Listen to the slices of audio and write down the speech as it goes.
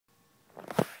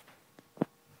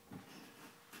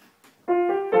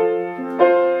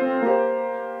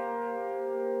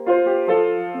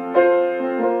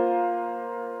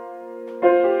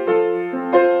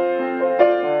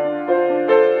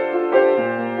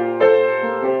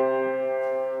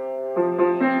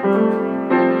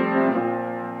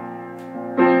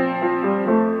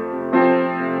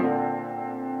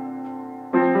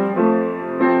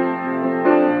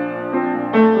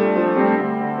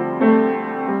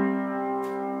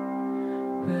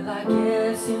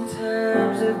guess in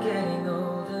terms of getting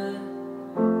older,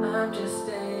 I'm just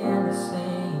staying the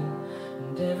same.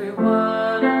 And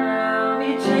everyone around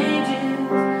me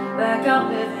changes, like I'm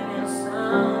living in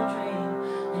some dream.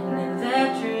 And in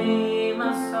that dream I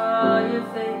saw your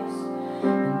face,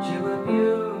 and you were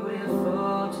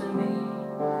beautiful to me.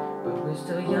 But we're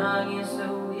still young and so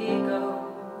we go.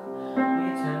 We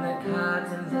turn the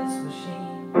cogs in this machine.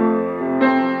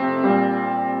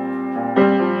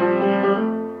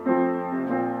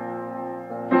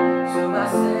 So I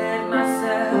set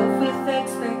myself with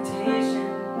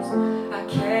expectations I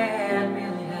can't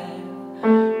really have.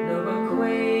 No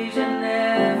equation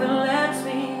ever lets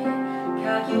me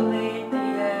calculate the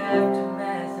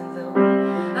aftermath. And though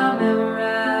I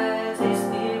memorize these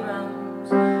theorems,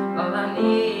 all I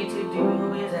need to do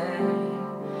is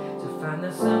add to find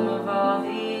the sum of all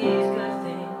these good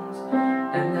things,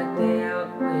 and that they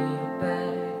outweigh the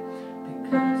bad.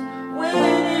 Because when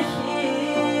you're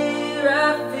here I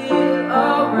feel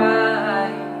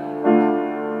alright,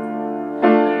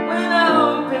 and when I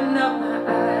open up my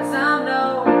eyes I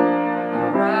know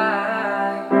you're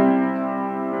right.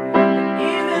 And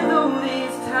even though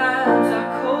these times are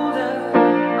colder,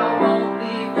 I won't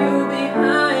leave you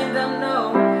behind. I know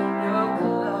you're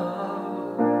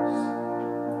close.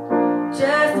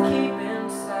 Just keep in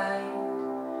sight,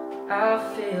 I'll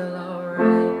feel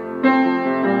alright.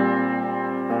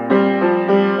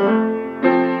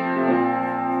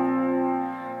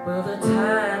 Well, the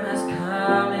time has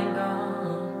come and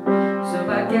gone, so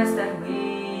I guess that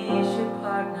we should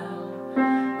part now.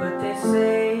 But they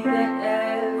say that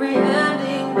every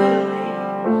ending will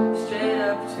lead straight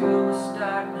up to a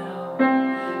start now.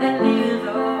 And even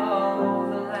though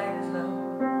the light is low,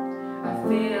 I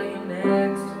feel you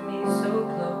next to me so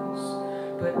close.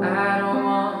 But I don't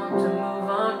want to move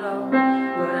on, no,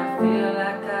 but I feel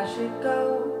like I should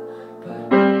go.